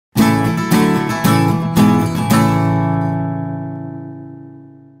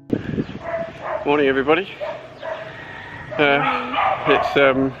Morning everybody. It's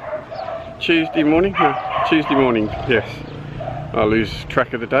Tuesday morning, yes. I lose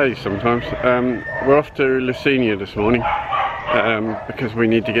track of the days sometimes. We're off to Lucena this morning because we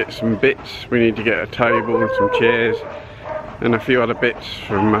need to get some bits. We need to get a table and some chairs and a few other bits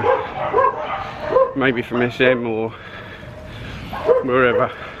from maybe from SM or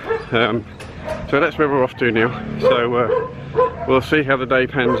wherever. So that's where we're off to now. So we'll see how the day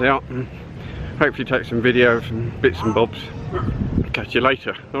pans out and hopefully take some videos and bits and bobs. Catch you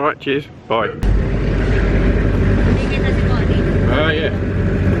later. Alright, cheers, bye. Yeah.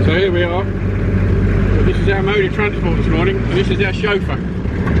 So here we are. This is our mode of transport this morning, and this is our chauffeur.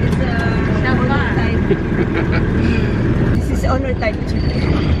 It's double type. This is owner type 2.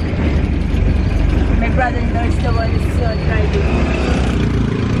 My brother-in-law is the one who's driving.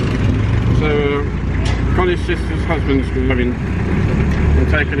 So Connie's sister's husband's driving and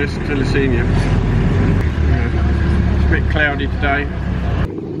taking us to Lucena. It's a bit cloudy today.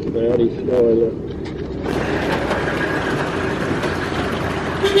 Cloudy sky, look.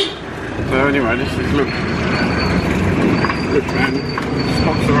 So anyway, this is look man,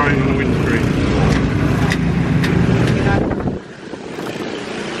 stops the rain on the windscreen.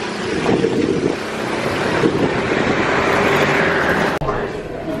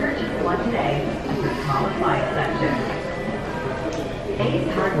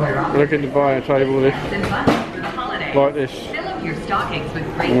 I'm looking to buy a table like this,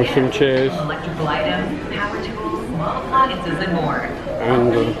 and with some chairs, electrical items, power tools, small appliances, and more.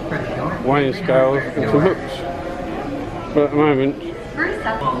 And weighing scales and some hooks. But at the moment,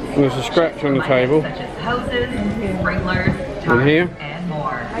 there's a scratch on the table. Such as hoses, sprinklers, and here, and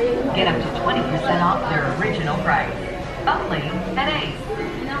more. Get up to 20% off their original price. Only at Ace.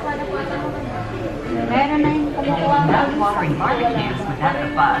 Mouth-watering barbecues without the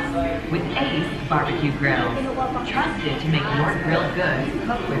fuss. With Ace Barbecue Grills. Trusted to make your grilled goods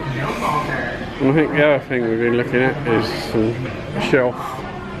cook with no falter. And I think the other thing we've been looking at is some shelf.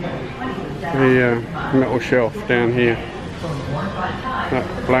 The metal shelf down here. That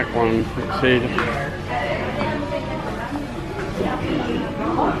black one, let's see.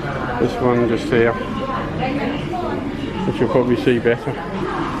 This one just here, which you'll probably see better.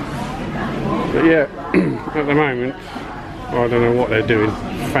 But yeah, at the moment, I don't know what they're doing,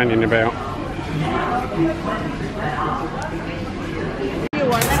 fanning about.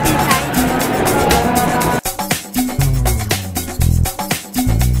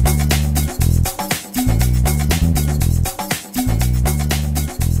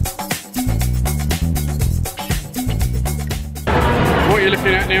 What are you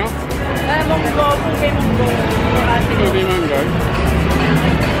looking at now? Full mango.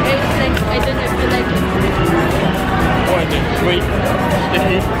 I don't know if you like it. What is it? Sweet?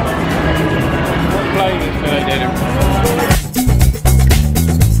 Sticky? What flavours do they do?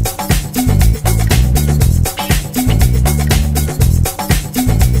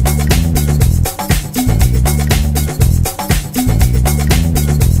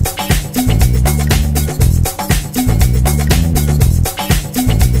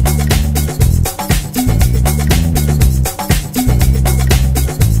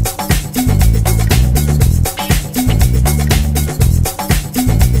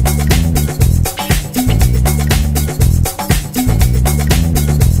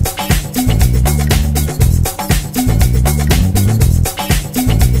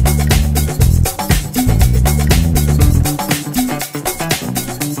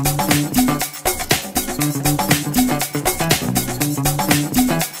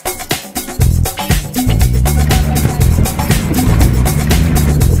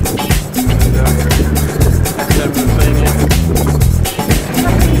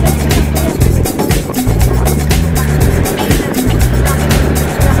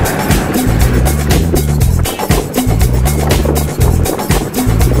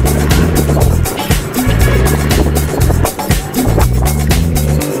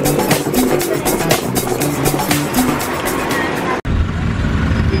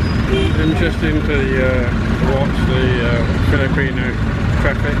 Interesting to watch the Filipino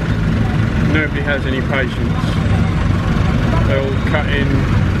traffic. Nobody has any patience. They'll cut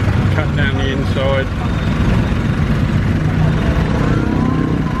down the inside.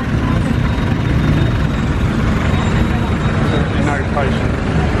 Certainly no patience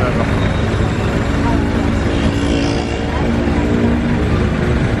whatsoever.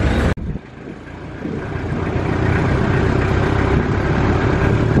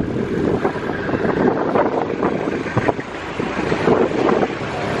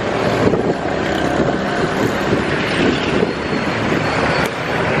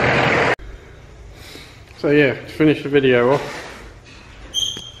 So yeah, to finish the video off,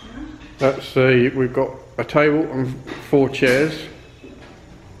 we've got a table and 4 chairs.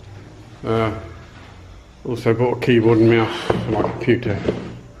 Also bought a keyboard and mouse for my computer.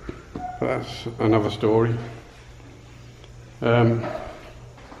 But that's another story. Been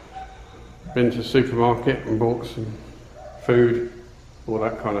to the supermarket and bought some food, all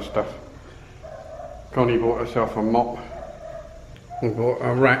that kind of stuff. Connie bought herself a mop and bought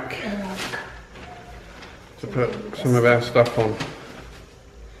a rack to put some of our stuff on.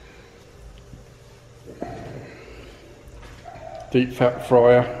 Deep fat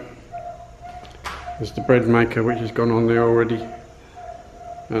fryer. There's the bread maker which has gone on there already.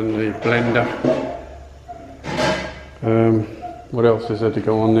 And the blender. What else is there to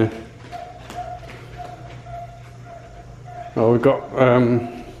go on there? Oh, we've got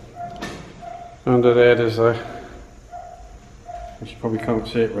under there's a, you probably can't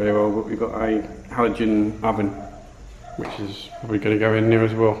see it very well, but we've got a halogen oven which is probably going to go in there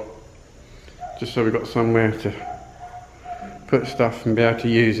as well, just so we've got somewhere to put stuff and be able to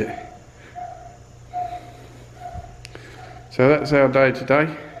use it. So that's our day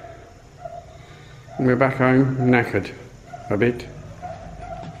today, and we're back home knackered a bit.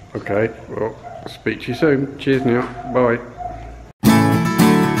 Okay, well, speak to you soon. Cheers now, bye.